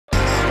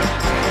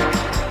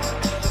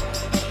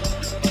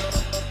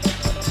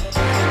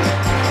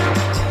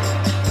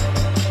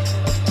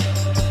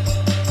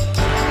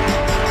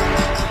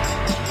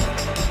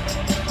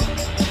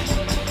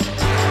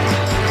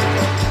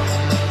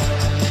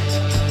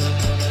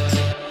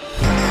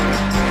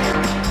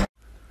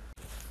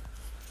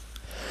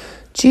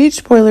GH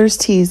spoilers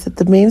tease that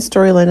the main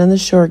storyline on the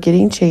show are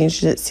getting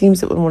changed, and it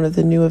seems that when one of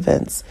the new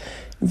events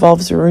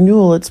involves a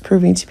renewal, it's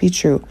proving to be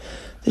true.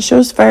 The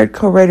show's fired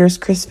co-writers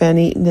Chris Van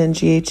Eaton and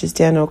GH's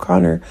Dan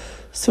O'Connor,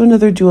 so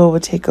another duo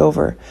would take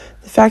over.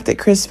 The fact that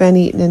Chris Van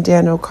Eaton and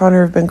Dan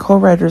O'Connor have been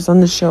co-writers on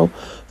the show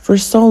for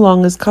so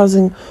long is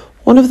causing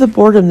one of the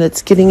boredom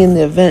that's getting in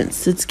the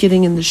events, that's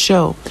getting in the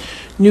show.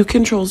 New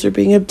controls are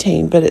being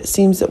obtained, but it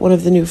seems that one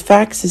of the new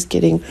facts is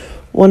getting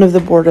one of the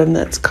boredom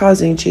that's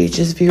causing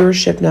GH's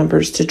viewership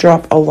numbers to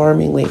drop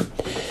alarmingly.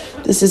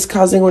 This is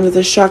causing one of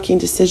the shocking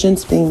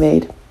decisions being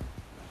made.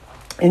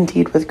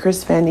 Indeed, with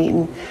Chris Van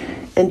Eaton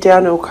and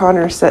Dan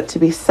O'Connor set to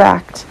be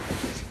sacked,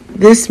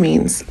 this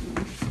means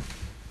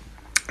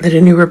that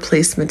a new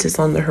replacement is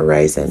on the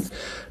horizon.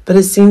 But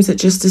it seems that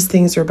just as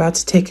things are about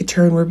to take a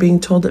turn, we're being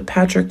told that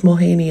Patrick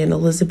Mulhaney and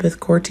Elizabeth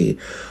Corti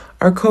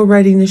are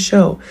co-writing the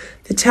show.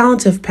 The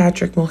talent of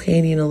Patrick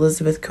Mulhaney and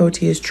Elizabeth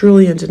Corti is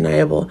truly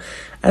undeniable,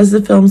 as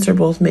the films they're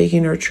both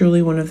making are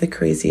truly one of the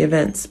crazy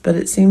events. But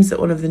it seems that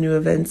one of the new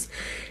events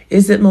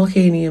is that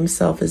Mulhaney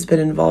himself has been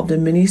involved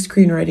in many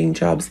screenwriting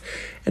jobs,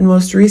 and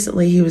most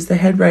recently he was the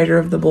head writer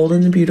of The Bold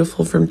and the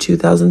Beautiful from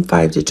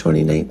 2005 to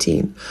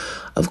 2019.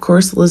 Of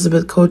course,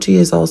 Elizabeth Corti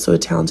is also a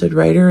talented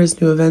writer, as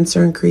new events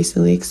are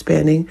increasingly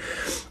expanding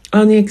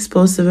on the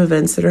explosive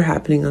events that are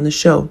happening on the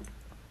show.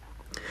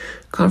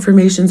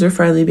 Confirmations are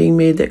finally being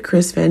made that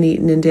Chris Van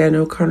Eaton and Dan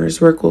O'Connor's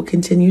work will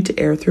continue to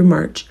air through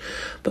March,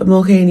 but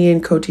Mulhaney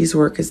and Coti's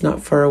work is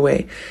not far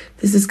away.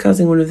 This is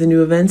causing one of the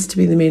new events to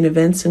be the main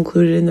events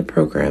included in the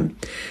program.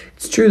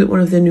 It's true that one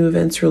of the new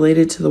events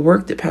related to the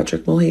work that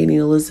Patrick Mulhaney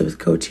and Elizabeth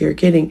Corti are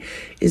getting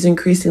is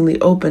increasingly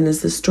open,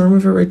 as the storm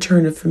of a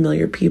return of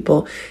familiar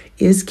people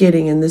is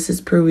getting, and this is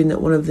proving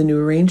that one of the new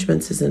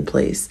arrangements is in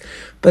place.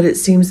 But it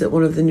seems that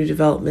one of the new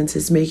developments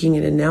is making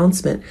an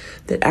announcement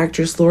that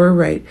actress Laura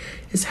Wright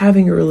is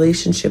having a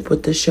relationship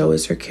with the show,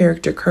 as her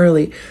character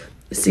Carly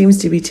seems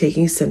to be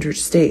taking center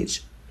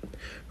stage.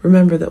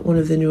 Remember that one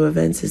of the new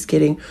events is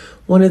getting,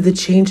 one of the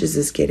changes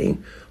is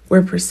getting,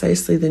 where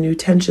precisely the new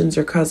tensions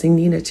are causing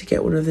Nina to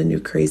get one of the new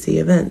crazy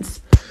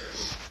events.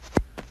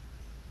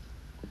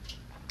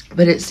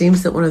 But it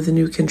seems that one of the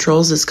new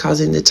controls is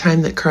causing the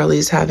time that Carly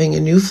is having a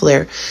new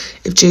flare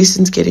if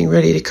Jason's getting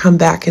ready to come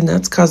back, and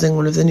that's causing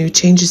one of the new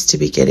changes to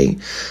be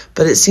getting.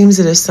 But it seems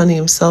that if Sonny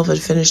himself had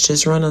finished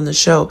his run on the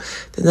show,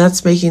 then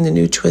that's making the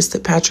new twist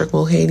that Patrick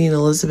Mulhaney and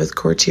Elizabeth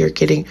Corti are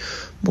getting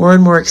more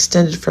and more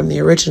extended from the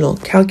original.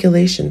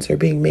 Calculations are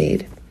being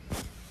made.